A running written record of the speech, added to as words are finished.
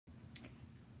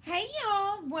Hey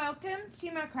y'all, welcome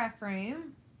to my craft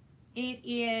room. It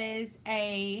is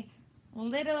a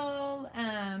little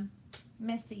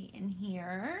messy in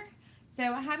here. So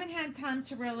I haven't had time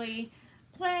to really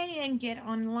play and get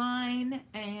online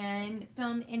and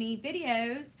film any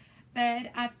videos,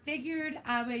 but I figured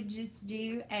I would just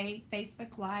do a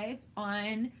Facebook Live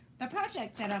on the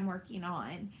project that I'm working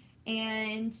on.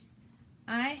 And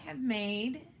I have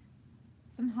made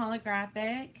some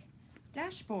holographic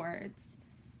dashboards.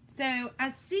 So I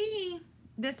see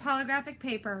this holographic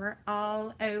paper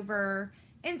all over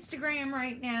Instagram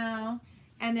right now.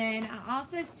 And then I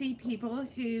also see people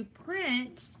who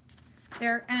print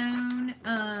their own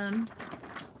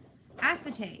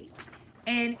acetate.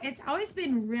 And it's always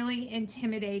been really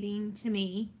intimidating to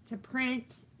me to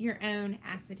print your own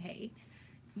acetate.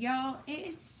 Y'all, it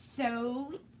is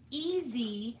so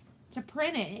easy to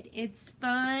print it. It's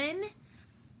fun.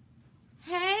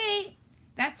 Hey,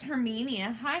 that's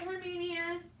Hermenia. Hi,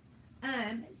 Hermenia.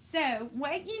 So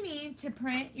what you need to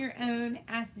print your own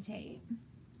acetate.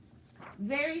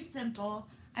 Very simple.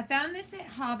 I found this at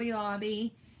Hobby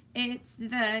Lobby. It's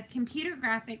the computer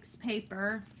graphics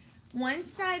paper. One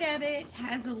side of it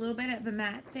has a little bit of a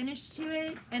matte finish to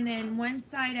it, and then one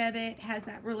side of it has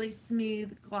that really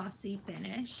smooth, glossy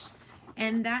finish.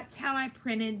 And that's how I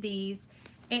printed these.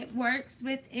 It works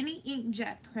with any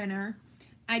inkjet printer.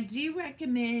 I do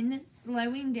recommend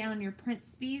slowing down your print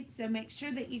speed, so make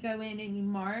sure that you go in and you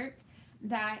mark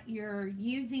that you're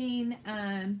using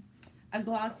a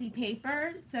glossy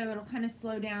paper, so it'll kind of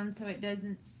slow down so it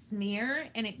doesn't smear,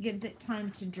 and it gives it time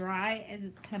to dry as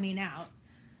it's coming out.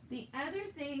 The other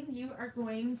thing you are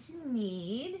going to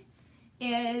need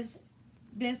is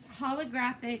this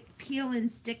holographic peel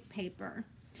and stick paper.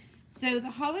 So the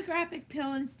holographic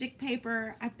peel and stick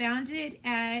paper, I found it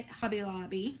at Hobby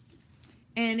Lobby.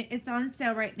 And it's on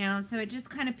sale right now, so it just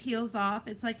kind of peels off.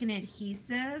 It's like an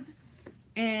adhesive,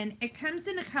 and it comes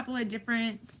in a couple of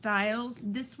different styles.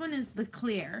 This one is the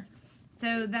clear,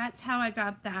 so that's how I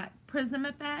got that prism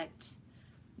effect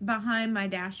behind my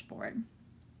dashboard.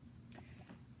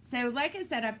 So like I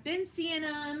said, I've been seeing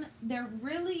them.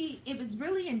 It was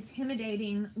really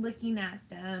intimidating looking at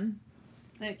them.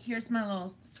 Look, here's my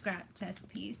little scrap test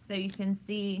piece, so you can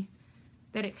see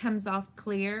that it comes off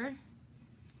clear.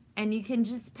 And you can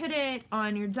just put it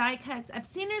on your die cuts. I've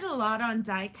seen it a lot on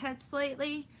die cuts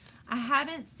lately. I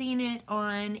haven't seen it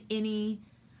on any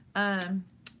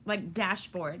like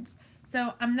dashboards.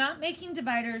 So I'm not making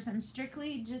dividers. I'm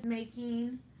strictly just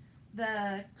making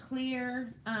the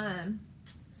clear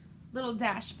little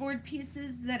dashboard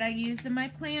pieces that I use in my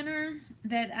planner,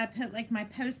 that I put like my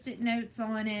post-it notes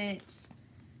on it.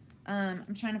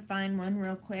 I'm trying to find one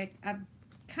real quick. I'm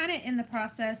kind of in the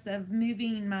process of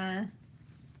moving my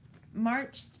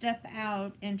March stuff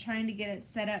out and trying to get it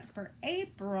set up for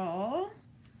April.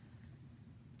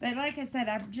 But like I said,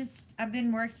 I've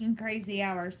been working crazy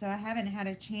hours, so I haven't had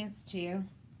a chance to.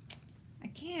 I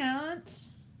can't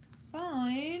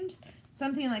find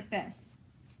something like this.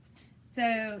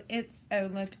 So it's, oh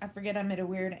look, I forget I'm at a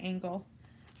weird angle.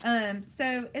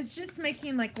 So it's just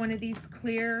making like one of these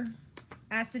clear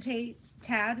acetate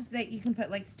tabs that you can put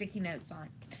like sticky notes on.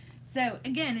 So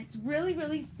again, it's really,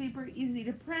 really super easy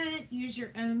to print. Use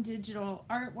your own digital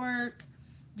artwork.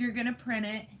 You're going to print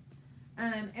it.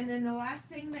 And then the last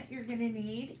thing that you're going to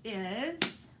need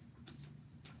is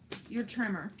your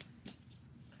trimmer.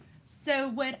 So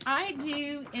what I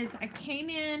do is I came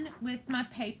in with my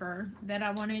paper that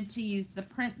I wanted to use, the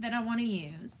print that I want to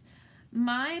use.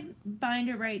 My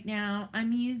binder right now,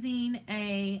 I'm using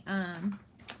a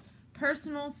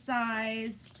personal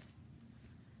sized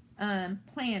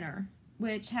planner,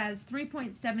 which has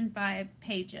 3.75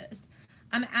 pages.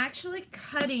 I'm actually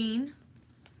cutting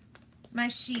my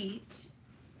sheet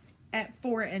at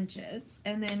 4 inches,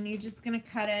 and then you're just going to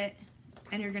cut it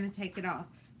and you're going to take it off.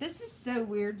 This is so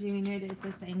weird doing it at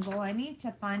this angle. I need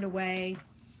to find a way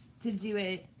to do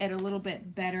it at a little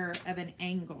bit better of an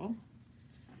angle.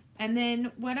 And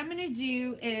then what I'm going to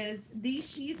do is, these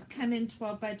sheets come in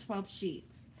 12 by 12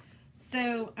 sheets.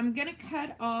 So I'm going to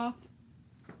cut off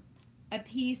a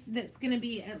piece that's going to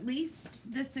be at least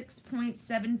the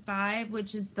 6.75,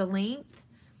 which is the length.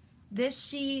 This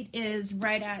sheet is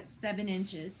right at 7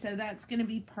 inches, so that's going to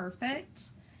be perfect.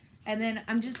 And then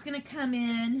I'm just going to come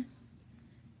in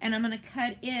and I'm going to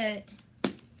cut it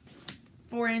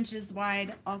 4 inches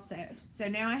wide also. So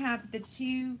now I have the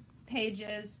 2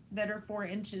 pages that are 4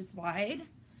 inches wide.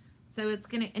 So it's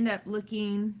going to end up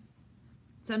looking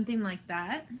something like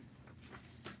that.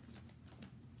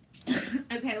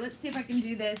 Okay, let's see if I can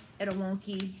do this at a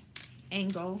wonky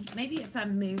angle. Maybe if I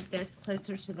move this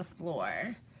closer to the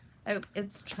floor. Oh,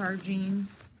 it's charging.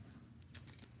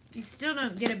 you still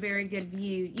don't get a very good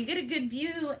view. You get a good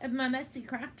view of my messy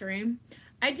craft room.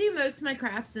 I do most of my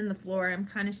crafts in the floor. I'm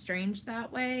kind of strange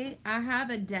that way. I have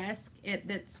a desk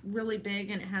that's really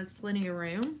big and it has plenty of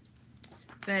room.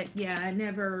 But yeah, I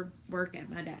never work at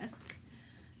my desk.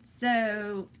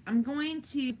 So I'm going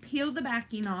to peel the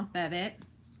backing off of it.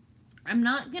 I'm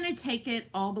not going to take it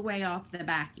all the way off the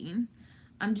backing.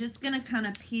 I'm just going to kind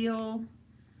of peel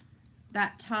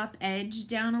that top edge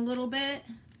down a little bit.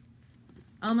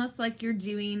 Almost like you're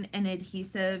doing an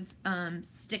adhesive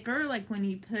sticker, like when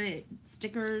you put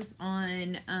stickers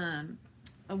on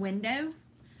a window.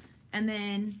 And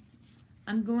then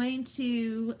I'm going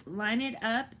to line it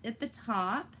up at the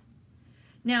top.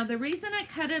 Now, the reason I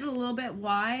cut it a little bit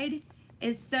wide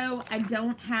is so I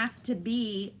don't have to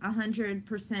be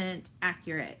 100%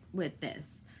 accurate with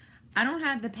this. I don't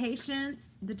have the patience,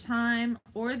 the time,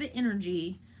 or the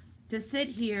energy to sit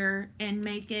here and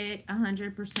make it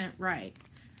 100% right.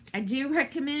 I do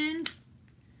recommend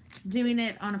doing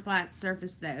it on a flat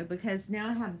surface though, because now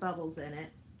I have bubbles in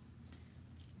it.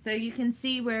 So you can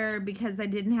see where, because I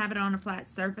didn't have it on a flat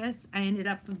surface, I ended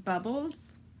up with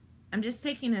bubbles. I'm just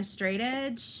taking a straight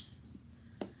edge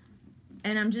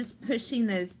and I'm just pushing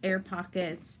those air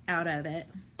pockets out of it.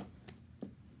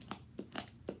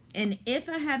 And if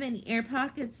I have any air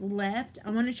pockets left,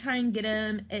 I want to try and get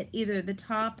them at either the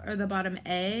top or the bottom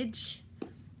edge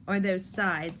or those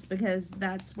sides, because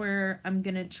that's where I'm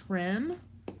going to trim.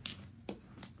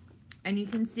 And you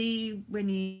can see when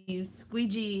you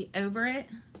squeegee over it,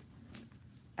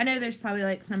 I know there's probably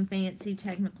like some fancy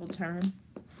technical term,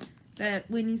 but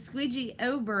when you squeegee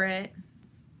over it,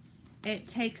 it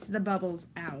takes the bubbles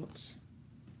out.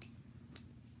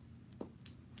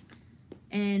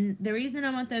 And the reason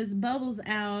I want those bubbles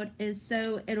out is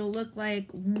so it'll look like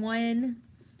one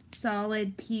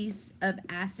solid piece of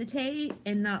acetate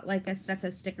and not like I stuck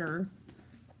a sticker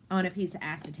on a piece of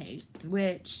acetate,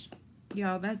 which,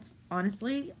 y'all, that's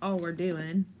honestly all we're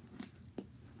doing.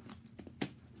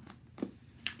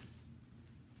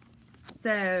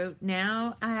 So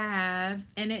now I have,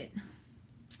 and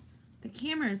the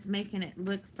camera is making it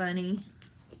look funny.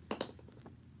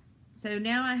 So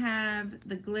now I have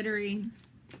the glittery.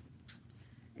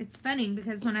 It's funny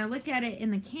because when I look at it in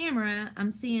the camera,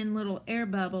 I'm seeing little air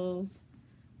bubbles.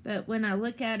 But when I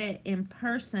look at it in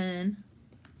person,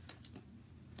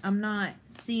 I'm not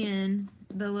seeing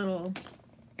the little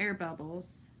air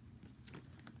bubbles.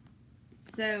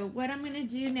 So what I'm going to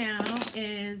do now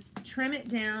is trim it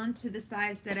down to the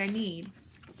size that I need.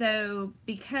 So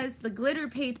because the glitter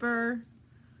paper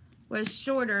was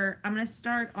shorter, I'm going to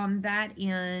start on that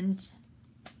end.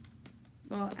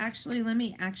 Well, actually, let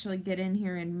me actually get in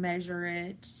here and measure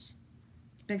it,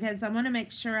 because I want to make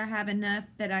sure I have enough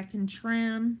that I can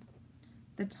trim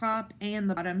the top and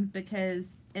the bottom,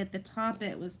 because at the top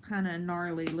it was kind of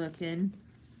gnarly looking.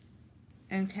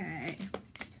 Okay.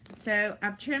 So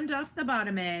I've trimmed off the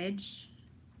bottom edge,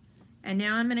 and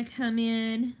now I'm going to come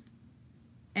in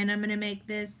and I'm going to make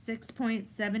this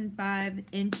 6.75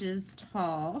 inches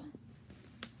tall.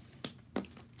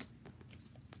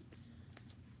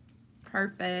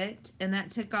 Perfect. And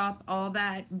that took off all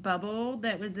that bubble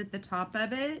that was at the top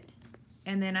of it,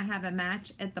 and then I have a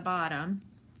match at the bottom.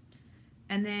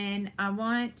 And then I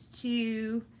want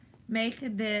to make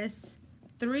this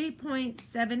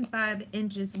 3.75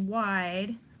 inches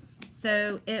wide,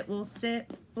 so it will sit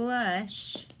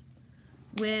flush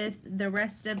with the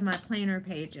rest of my planner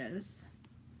pages.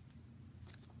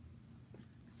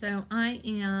 So I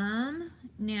am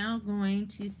now going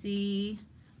to see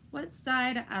what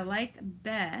side I like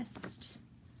best,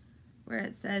 where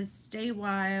it says Stay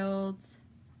Wild.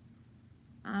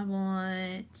 I'm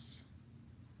going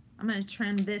to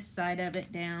trim this side of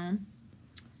it down,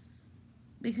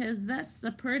 because that's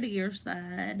the prettier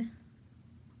side.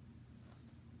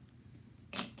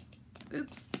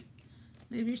 Oops.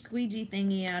 Move your squeegee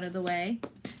thingy out of the way.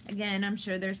 Again, I'm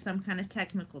sure there's some kind of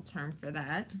technical term for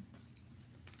that.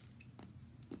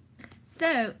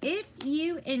 So, if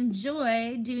you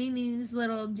enjoy doing these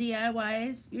little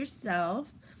DIYs yourself,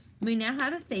 we now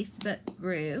have a Facebook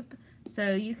group.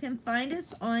 So, you can find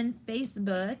us on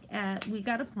Facebook at We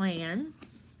Got a Plan.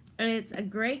 It's a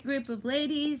great group of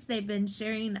ladies. They've been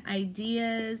sharing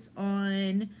ideas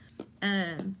on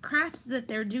crafts that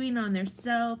they're doing on their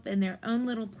self and their own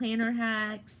little planner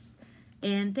hacks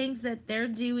and things that they're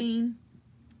doing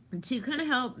to kind of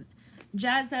help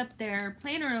jazz up their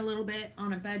planner a little bit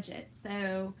on a budget.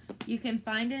 So you can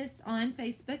find us on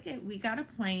Facebook at We Got a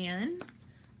Plan.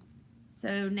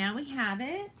 So now we have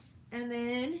it, and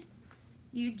then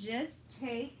you just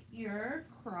take your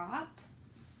crop,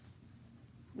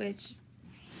 which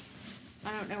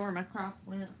I don't know where my crop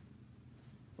went.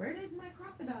 Where did my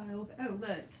crocodile go? Oh,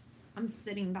 look. I'm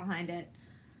sitting behind it.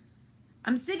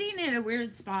 I'm sitting in a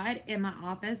weird spot in my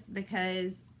office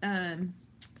because I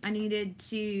needed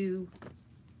to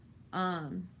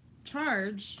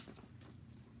charge.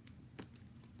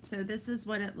 So this is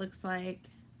what it looks like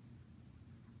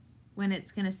when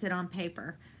it's going to sit on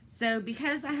paper. So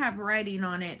because I have writing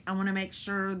on it, I want to make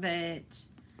sure that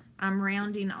I'm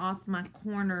rounding off my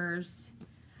corners.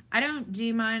 I don't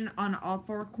do mine on all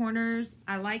four corners.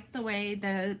 I like the way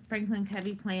the Franklin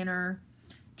Covey planner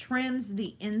trims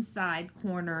the inside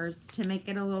corners to make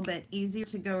it a little bit easier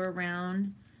to go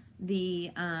around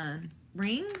the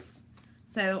rings.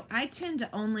 So I tend to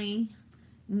only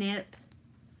nip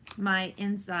my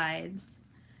insides.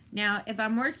 Now, if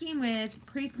I'm working with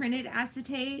pre-printed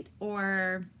acetate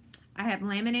or I have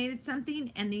laminated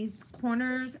something and these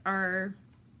corners are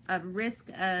at risk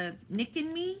of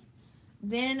nicking me,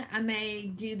 then I may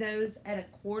do those at a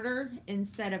quarter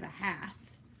instead of a half.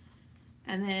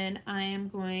 And then I am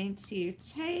going to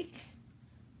take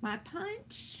my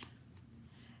punch.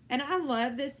 And I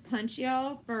love this punch,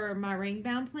 y'all, for my ring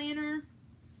bound planner.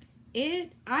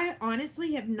 I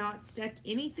honestly have not stuck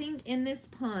anything in this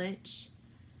punch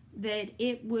that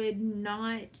it would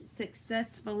not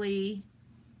successfully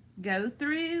go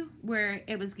through where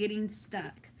it was getting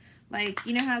stuck. Like,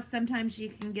 you know how sometimes you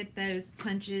can get those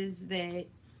punches that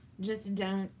just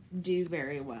don't do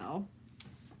very well.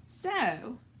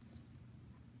 So,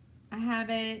 I have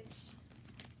it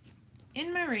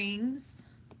in my rings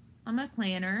on my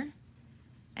planner.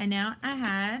 And now I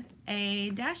have a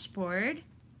dashboard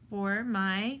for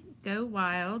my Go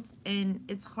Wild. And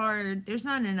it's hard. There's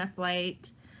not enough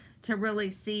light to really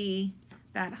see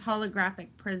that holographic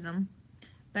prism.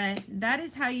 But that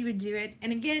is how you would do it.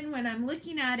 And again, when I'm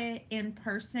looking at it in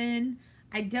person,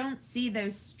 I don't see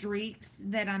those streaks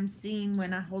that I'm seeing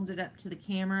when I hold it up to the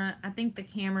camera. I think the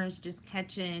camera is just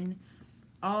catching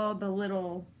all the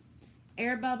little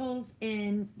air bubbles.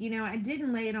 And, you know, I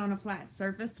didn't lay it on a flat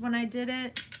surface when I did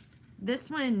it. This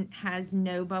one has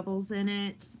no bubbles in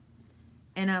it.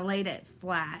 And I laid it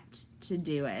flat to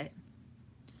do it.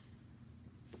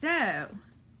 So,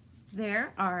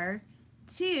 there are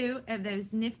two of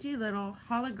those nifty little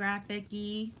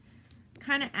holographic-y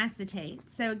kind of acetate.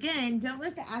 So again, don't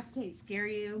let the acetate scare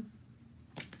you.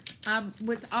 I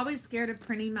was always scared of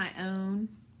printing my own.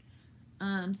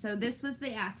 So this was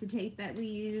the acetate that we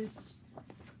used.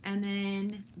 And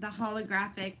then the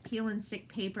holographic peel and stick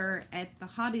paper at the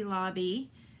Hobby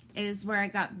Lobby is where I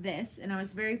got this. And I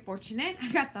was very fortunate. I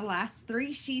got the last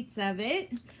 3 sheets of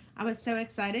it. I was so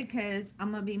excited because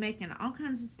I'm going to be making all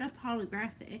kinds of stuff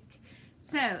holographic.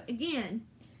 So, again,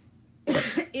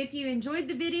 if you enjoyed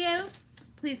the video,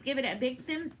 please give it a big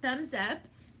thumbs up.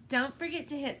 Don't forget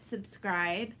to hit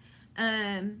subscribe.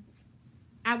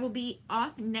 I will be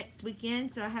off next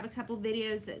weekend, so I have a couple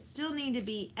videos that still need to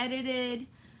be edited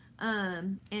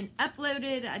and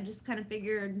uploaded. I just kind of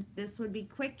figured this would be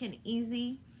quick and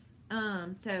easy.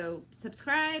 So,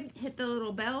 subscribe, hit the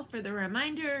little bell for the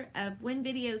reminder of when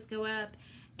videos go up.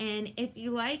 And if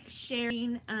you like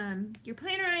sharing your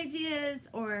planner ideas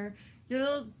or your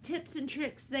little tips and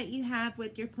tricks that you have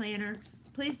with your planner,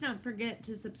 please don't forget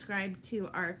to subscribe to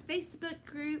our Facebook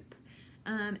group.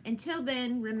 Until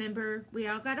then, remember, we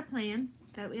all got a plan,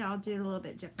 but we all do it a little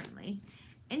bit differently.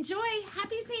 Enjoy!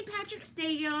 Happy St. Patrick's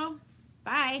Day, y'all!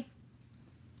 Bye!